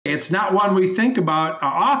It's not one we think about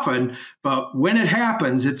often, but when it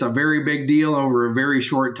happens, it's a very big deal over a very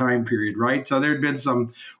short time period, right? So there'd been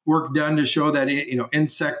some work done to show that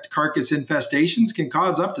insect carcass infestations can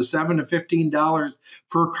cause up to $7 to $15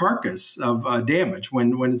 per carcass of damage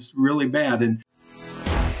when it's really bad. And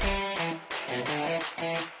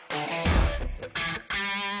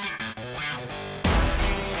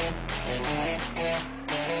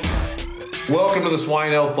welcome to the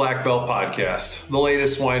Swine Health Blackbelt Podcast, the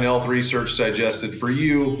latest swine health research digested for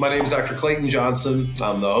you. My name is Dr. Clayton Johnson.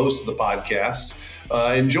 I'm the host of the podcast.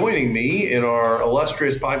 And joining me in our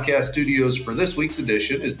illustrious podcast studios for this week's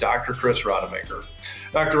edition is Dr. Chris Rademacher.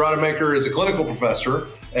 Dr. Rademacher is a clinical professor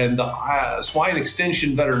and the swine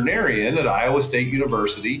extension veterinarian at Iowa State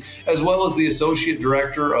University, as well as the associate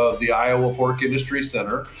director of the Iowa Pork Industry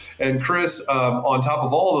Center. And Chris, on top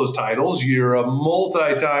of all those titles, you're a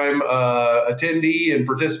multi-time attendee and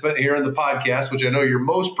participant here in the podcast, which I know you're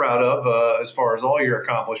most proud of as far as all your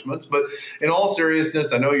accomplishments. But in all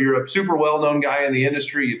seriousness, I know you're a super well-known guy in the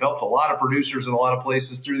industry. You've helped a lot of producers in a lot of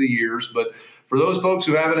places through the years. But for those folks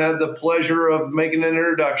who haven't had the pleasure of making an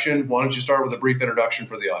introduction, why don't you start with a brief introduction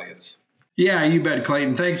for the audience? Yeah, you bet,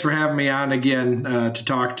 Clayton. Thanks for having me on again to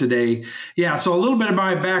talk today. Yeah, so a little bit of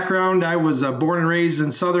my background. I was born and raised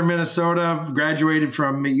in southern Minnesota, graduated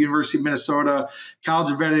from University of Minnesota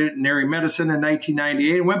College of Veterinary Medicine in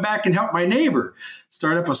 1998, and went back and helped my neighbor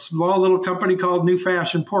start up a small little company called New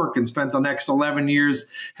Fashion Pork, and spent the next 11 years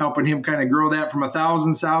helping him kind of grow that from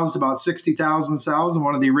 1,000 sows to about 60,000 sows, and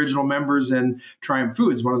one of the original members in Triumph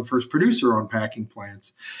Foods, one of the first producer-owned packing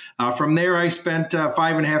plants. From there, I spent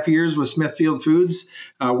 5.5 years with Smithfield Foods,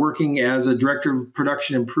 working as a director of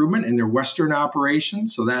production improvement in their Western operation.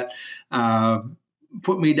 So that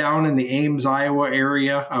put me down in the Ames, Iowa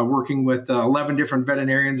area, working with 11 different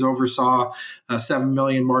veterinarians, oversaw 7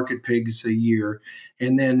 million market pigs a year.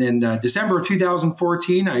 And then in December of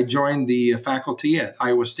 2014, I joined the faculty at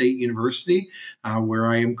Iowa State University, where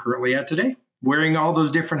I am currently at today, wearing all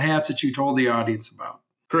those different hats that you told the audience about.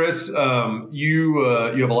 Chris, you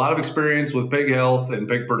have a lot of experience with pig health and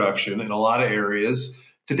pig production in a lot of areas.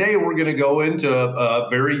 Today, we're going to go into a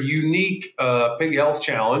very unique pig health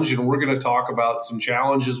challenge, and we're going to talk about some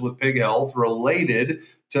challenges with pig health related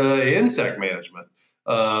to insect management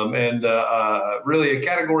and really a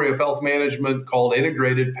category of health management called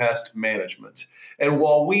integrated pest management. And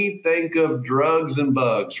while we think of drugs and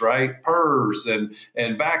bugs, right, PRRS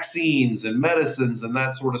and vaccines and medicines and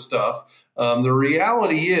that sort of stuff, the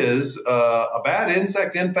reality is a bad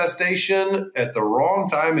insect infestation at the wrong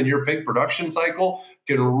time in your pig production cycle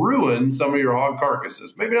can ruin some of your hog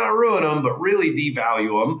carcasses. Maybe not ruin them, but really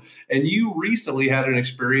devalue them. And you recently had an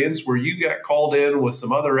experience where you got called in with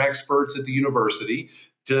some other experts at the university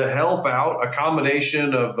to help out a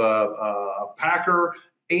combination of a packer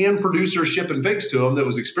and producers shipping pigs to them that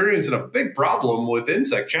was experiencing a big problem with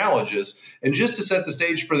insect challenges. And just to set the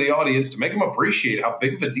stage for the audience, to make them appreciate how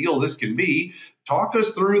big of a deal this can be, talk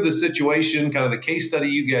us through the situation, kind of the case study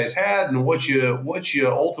you guys had and what you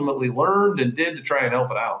ultimately learned and did to try and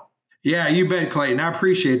help it out. Yeah, you bet, Clayton. I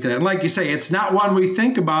appreciate that. And like you say, it's not one we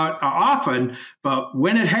think about often, but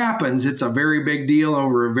when it happens, it's a very big deal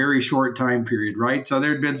over a very short time period, right? So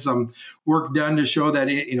there'd been some work done to show that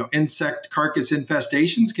insect carcass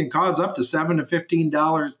infestations can cause up to $7 to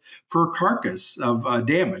 $15 per carcass of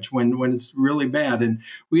damage when it's really bad. And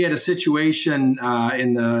we had a situation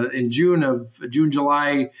in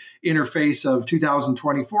June-July interface of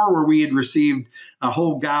 2024 where we had received a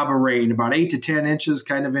whole gob of rain, about 8 to 10 inches,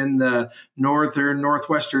 kind of in the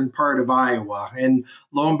northwestern part of Iowa. And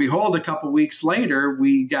lo and behold, a couple of weeks later,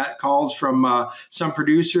 we got calls from some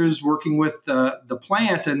producers working with the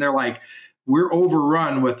plant, and they're like, we're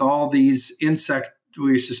overrun with all these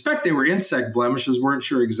we suspect they were insect blemishes, weren't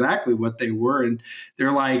sure exactly what they were. And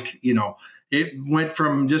they're like, it went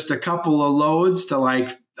from just a couple of loads to like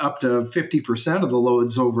up to 50% of the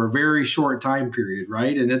loads over a very short time period,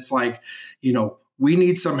 right? And it's like, we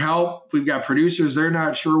need some help. We've got producers, they're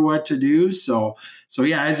not sure what to do. So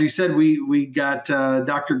yeah, as you said, we got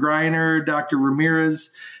Dr. Greiner, Dr.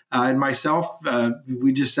 Ramirez, and myself.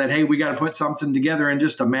 We just said, hey, we got to put something together in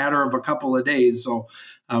just a matter of a couple of days. So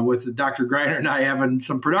with Dr. Greiner and I having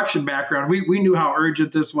some production background, we knew how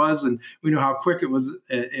urgent this was, and we knew how quick it was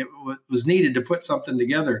needed to put something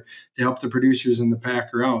together to help the producers and the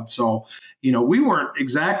packer out. So, we weren't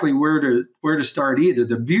exactly where to start either.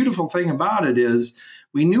 The beautiful thing about it is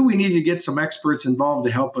we knew we needed to get some experts involved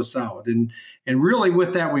to help us out. And really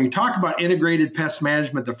with that, when you talk about integrated pest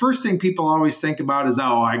management, the first thing people always think about is,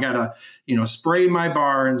 oh, I got to, spray my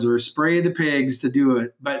barns or spray the pigs to do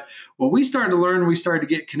it. But what we started to learn, we started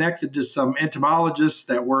to get connected to some entomologists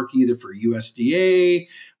that work either for USDA,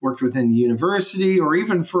 worked within the university, or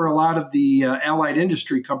even for a lot of the allied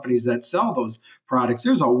industry companies that sell those products.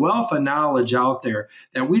 There's a wealth of knowledge out there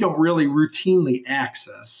that we don't really routinely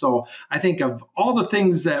access. So I think of all the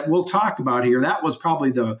things that we'll talk about here, that was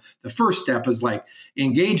probably the first step, is like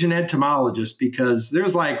engage an entomologist, because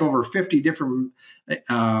there's like over 50 different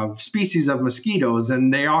species of mosquitoes,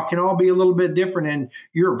 and they all can all be a little bit different, and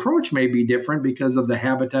your approach may be different because of the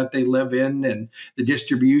habitat they live in and the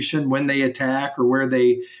distribution, when they attack or where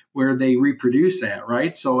they reproduce at,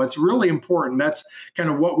 right? So it's really important. That's kind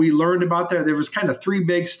of what we learned about there. There was kind of 3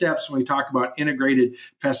 big steps when we talk about integrated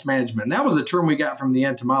pest management. And that was a term we got from the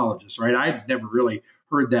entomologist, right? I'd never really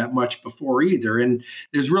heard that much before either. And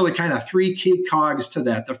there's really kind of 3 key cogs to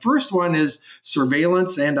that. The first one is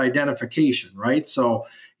surveillance and identification, right? So,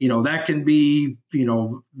 that can be,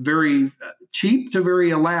 very cheap to very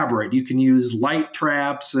elaborate. You can use light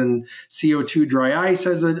traps and CO2 dry ice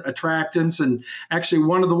as attractants. And actually,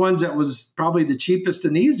 one of the ones that was probably the cheapest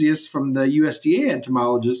and easiest from the USDA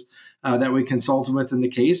entomologist that we consulted with in the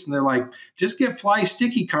case. And they're like, just get fly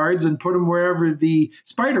sticky cards and put them wherever the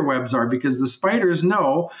spider webs are, because the spiders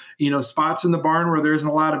know, spots in the barn where there isn't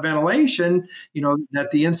a lot of ventilation, that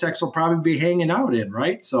the insects will probably be hanging out in,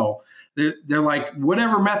 right? So they're like,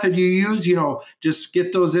 whatever method you use, just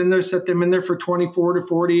get those in there, set them in there for 24 to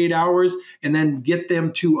 48 hours, and then get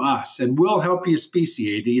them to us, and we'll help you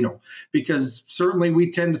speciate, because certainly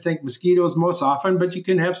we tend to think mosquitoes most often, but you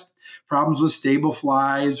can have problems with stable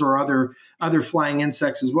flies or other flying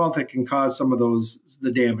insects as well that can cause some of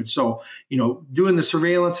the damage. So, doing the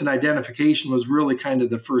surveillance and identification was really kind of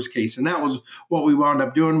the first case. And that was what we wound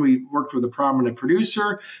up doing. We worked with a prominent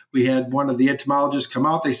producer. We had one of the entomologists come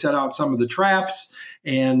out. They set out some of the traps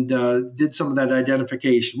and did some of that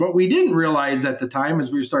identification. What we didn't realize at the time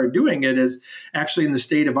as we started doing it is actually in the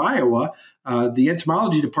state of Iowa, the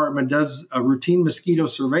entomology department does a routine mosquito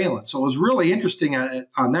surveillance. So it was really interesting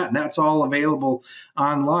on that, and that's all available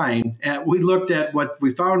online. We looked at what we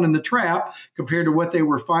found in the trap compared to what they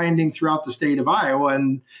were finding throughout the state of Iowa,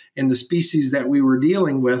 and the species that we were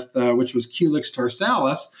dealing with, which was Culex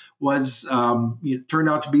tarsalis, was turned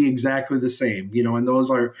out to be exactly the same. And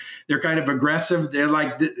they're kind of aggressive. They're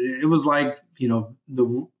like, it was like,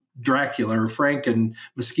 the Dracula or Franken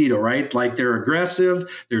mosquito, right? Like they're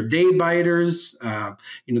aggressive, they're day biters,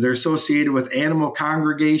 they're associated with animal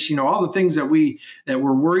congregation, all the things that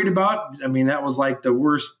we're worried about. I mean, that was like the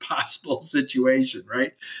worst possible situation,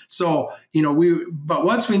 right? So, but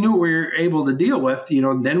once we knew what we were able to deal with,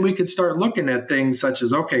 then we could start looking at things such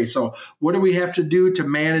as, okay, so what do we have to do to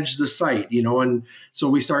manage the site, and so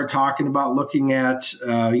we started talking about looking at,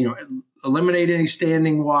 eliminate any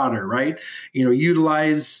standing water, right?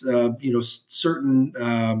 Utilize, certain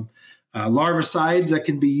larvicides that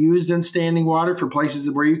can be used in standing water for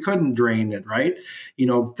places where you couldn't drain it, right?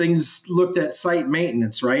 Things looked at site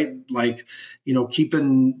maintenance, right? Like,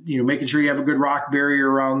 making sure you have a good rock barrier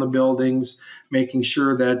around the buildings, making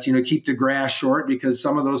sure that, keep the grass short, because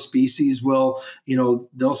some of those species will,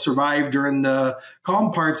 they'll survive during the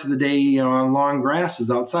calm parts of the day, on long grasses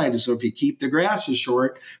outside. So if you keep the grasses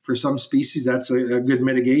short for some species, that's a good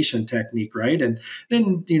mitigation technique, right? And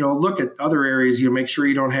then, look at other areas, make sure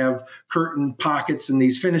you don't have curtain pockets in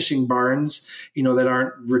these finishing barns, that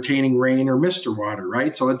aren't retaining rain or mister water,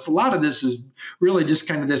 right? So it's a lot of this is really just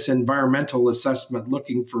kind of this environmental assessment,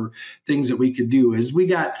 looking for things that we could do. As we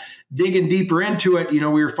got digging deeper into it, we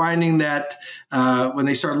were finding that when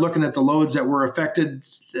they started looking at the loads that were affected,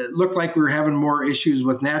 it looked like we were having more issues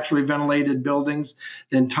with naturally ventilated buildings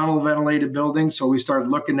than tunnel ventilated buildings. So we started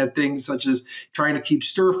looking at things such as trying to keep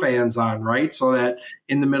stir fans on, right? So that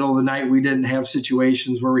in the middle of the night, we didn't have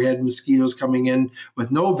situations where we had mosquitoes coming in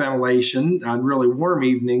with no ventilation on really warm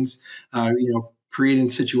evenings, creating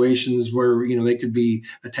situations where they could be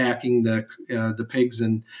attacking the pigs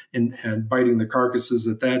and biting the carcasses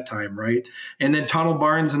at that time, right? And then tunnel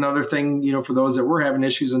barns, another thing, for those that were having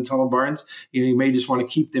issues in tunnel barns, you may just want to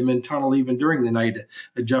keep them in tunnel even during the night,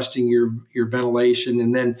 adjusting your ventilation,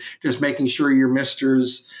 and then just making sure your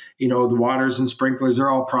misters, the waters and sprinklers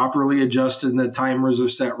are all properly adjusted and the timers are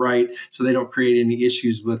set right so they don't create any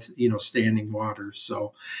issues with, standing water.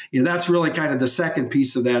 So, that's really kind of the second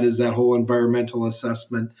piece of that, is that whole environmental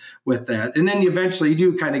assessment with that. And then eventually you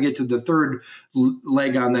do kind of get to the third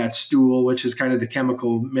leg on that stool, which is kind of the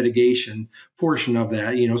chemical mitigation portion of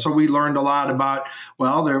that. So we learned a lot about,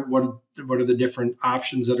 what are the different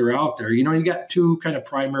options that are out there. You got two kind of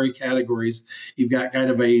primary categories. You've got kind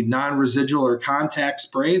of a non-residual or contact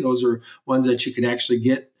spray. Those are ones that you can actually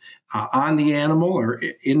get on the animal or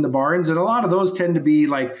in the barns. And a lot of those tend to be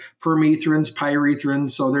like permethrins,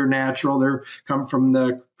 pyrethrins. So they're natural. They come from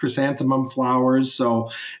the chrysanthemum flowers. So,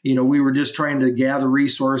 we were just trying to gather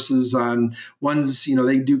resources on ones,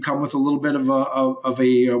 they do come with a little bit of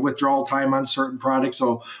a withdrawal time on certain products.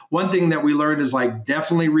 So one thing that we learned is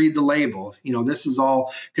definitely read the label. This is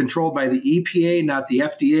all controlled by the EPA, not the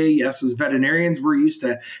FDA. Yes, as veterinarians, we're used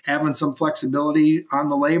to having some flexibility on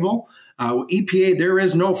the label. EPA, there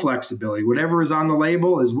is no flexibility. Whatever is on the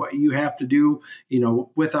label is what you have to do,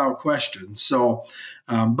 without question. So,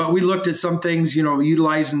 but we looked at some things,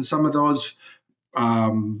 utilizing some of those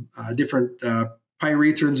different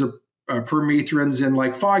pyrethrins or permethrins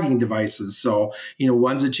in fogging devices. So,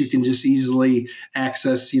 ones that you can just easily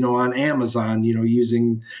access, on Amazon,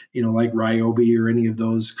 using, like Ryobi or any of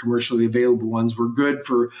those commercially available ones were good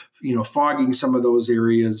for, fogging some of those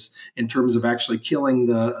areas in terms of actually killing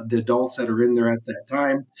the adults that are in there at that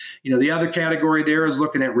time. The other category there is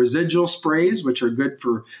looking at residual sprays, which are good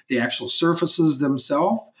for the actual surfaces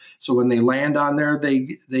themselves. So when they land on there,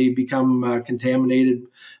 they become contaminated,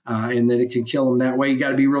 and then it can kill them that way. You got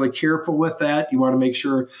to be really careful with that. You want to make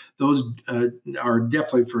sure those are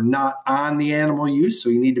definitely for not on the animal use. So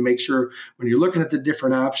you need to make sure when you're looking at the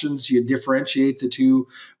different options, you differentiate the two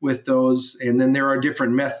with those. And then there are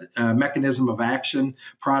different mechanism of action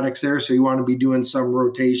products there. So you want to be doing some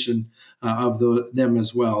rotation of them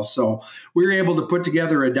as well. So we were able to put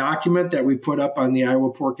together a document that we put up on the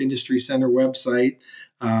Iowa Pork Industry Center website,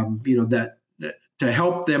 that to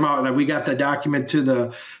help them out. We got the document to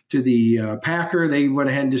the packer. They went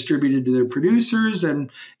ahead and distributed to their producers,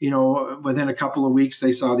 and within a couple of weeks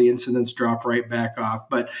they saw the incidence drop right back off.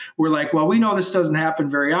 But we're like, well, we know this doesn't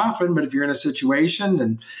happen very often, but if you're in a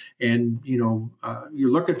situation and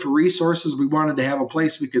you're looking for resources, we wanted to have a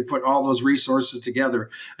place we could put all those resources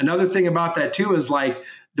together. Another thing about that too is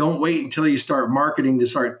don't wait until you start marketing to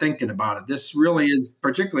start thinking about it. This really is,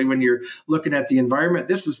 particularly when you're looking at the environment,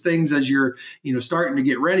 this is things as you're, starting to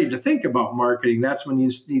get ready to think about marketing. That's when you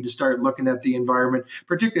need to start looking at the environment,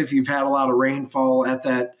 particularly if you've had a lot of rainfall at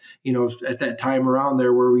that, at that time around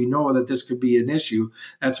there where we know that this could be an issue.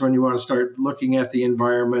 That's when you want to start looking at the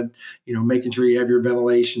environment, making sure you have your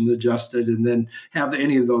ventilation adjusted, and then have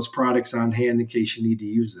any of those products on hand in case you need to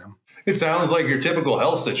use them. It sounds like your typical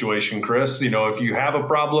health situation, Chris. If you have a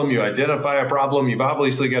problem, you identify a problem, you've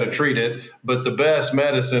obviously got to treat it. But the best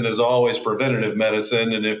medicine is always preventative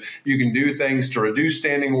medicine. And if you can do things to reduce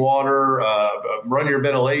standing water, run your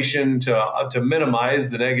ventilation to minimize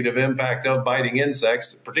the negative impact of biting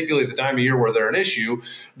insects, particularly at the time of year where they're an issue,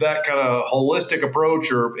 that kind of holistic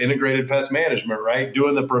approach or integrated pest management, right?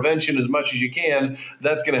 Doing the prevention as much as you can,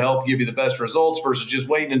 that's going to help give you the best results versus just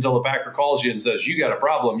waiting until the packer calls you and says, you got a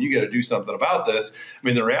problem, you got to do something about this. I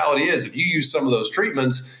mean, the reality is if you use some of those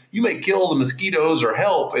treatments, you may kill the mosquitoes or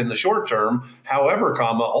help in the short term. However,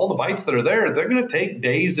 all the bites that are there, they're going to take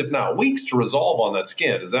days, if not weeks, to resolve on that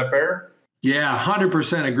skin. Is that fair? Yeah,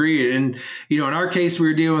 100% agree. And, in our case, we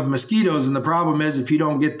were dealing with mosquitoes. And the problem is if you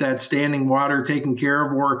don't get that standing water taken care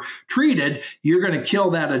of or treated, you're going to kill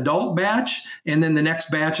that adult batch. And then the next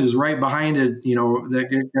batch is right behind it,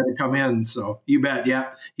 that got to come in. So you bet.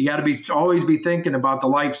 Yeah. You got to always be thinking about the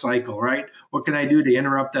life cycle, right? What can I do to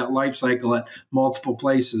interrupt that life cycle at multiple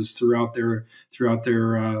places throughout their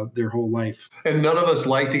whole life? And none of us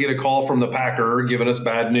like to get a call from the packer giving us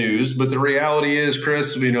bad news. But the reality is,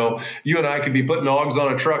 Chris, you and I could be putting hogs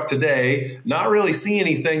on a truck today, not really see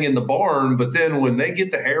anything in the barn, but then when they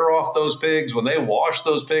get the hair off those pigs, when they wash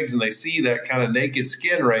those pigs and they see that kind of naked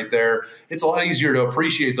skin right there, it's a lot easier to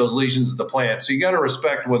appreciate those lesions at the plant. So you got to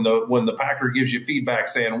respect when the packer gives you feedback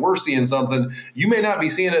saying we're seeing something, you may not be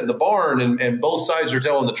seeing it in the barn, and both sides are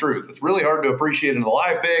telling the truth. It's really hard to appreciate in a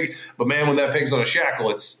live pig, but man, when that pig's on a shackle,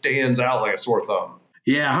 it stands out like a sore thumb.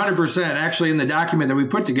 Yeah, 100%. Actually, in the document that we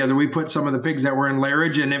put together, we put some of the pigs that were in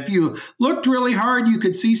lairage. And if you looked really hard, you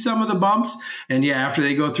could see some of the bumps. And yeah, after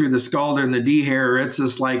they go through the scalder and the dehair, it's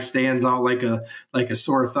just stands out like a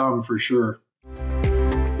sore thumb for sure.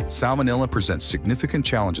 Salmonella presents significant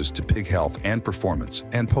challenges to pig health and performance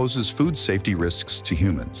and poses food safety risks to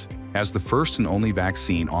humans. As the first and only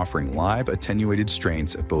vaccine offering live attenuated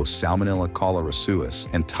strains of both Salmonella cholerae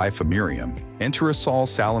and Typhimurium, Enterosol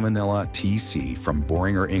Salmonella TC from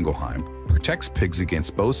Boehringer Ingelheim protects pigs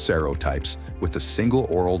against both serotypes with a single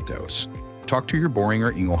oral dose. Talk to your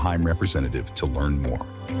Boehringer Ingelheim representative to learn more.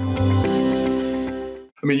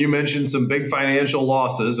 I mean, you mentioned some big financial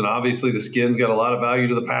losses, and obviously the skin's got a lot of value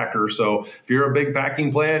to the packer. So if you're a big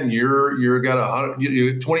packing plant and you're got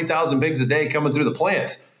 20,000 pigs a day coming through the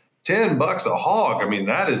plant, $10 a hog. I mean,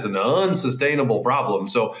 that is an unsustainable problem.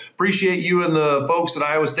 So appreciate you and the folks at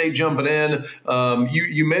Iowa State jumping in.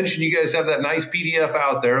 You mentioned you guys have that nice PDF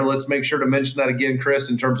out there. Let's make sure to mention that again,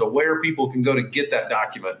 Chris, in terms of where people can go to get that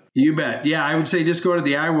document. You bet. Yeah, I would say just go to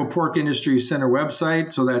the Iowa Pork Industry Center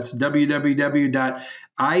website. So that's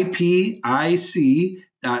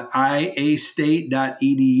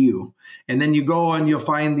www.ipIC.iastate.edu. And then you go and you'll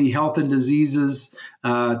find the health and diseases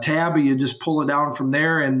tab. You just pull it down from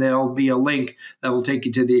there, and there'll be a link that will take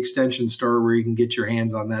you to the extension store where you can get your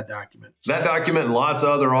hands on that document. That document and lots of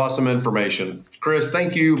other awesome information. Chris,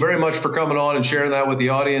 thank you very much for coming on and sharing that with the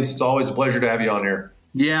audience. It's always a pleasure to have you on here.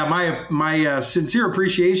 Yeah, my sincere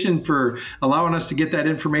appreciation for allowing us to get that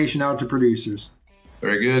information out to producers.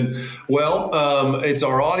 Very good. Well, it's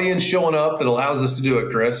our audience showing up that allows us to do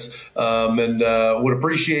it, Chris. And would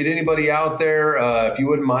appreciate anybody out there, if you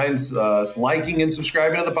wouldn't mind liking and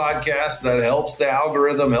subscribing to the podcast. That helps the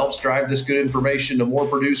algorithm, helps drive this good information to more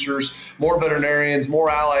producers, more veterinarians, more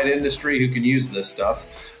allied industry who can use this stuff.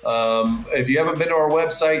 If you haven't been to our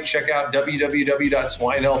website, check out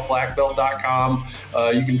www.swinehealthblackbelt.com.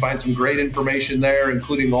 You can find some great information there,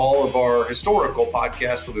 including all of our historical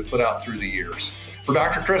podcasts that we put out through the years. For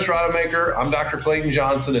Dr. Chris Rademacher, I'm Dr. Clayton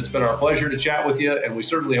Johnson. It's been our pleasure to chat with you, and we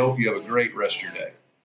certainly hope you have a great rest of your day.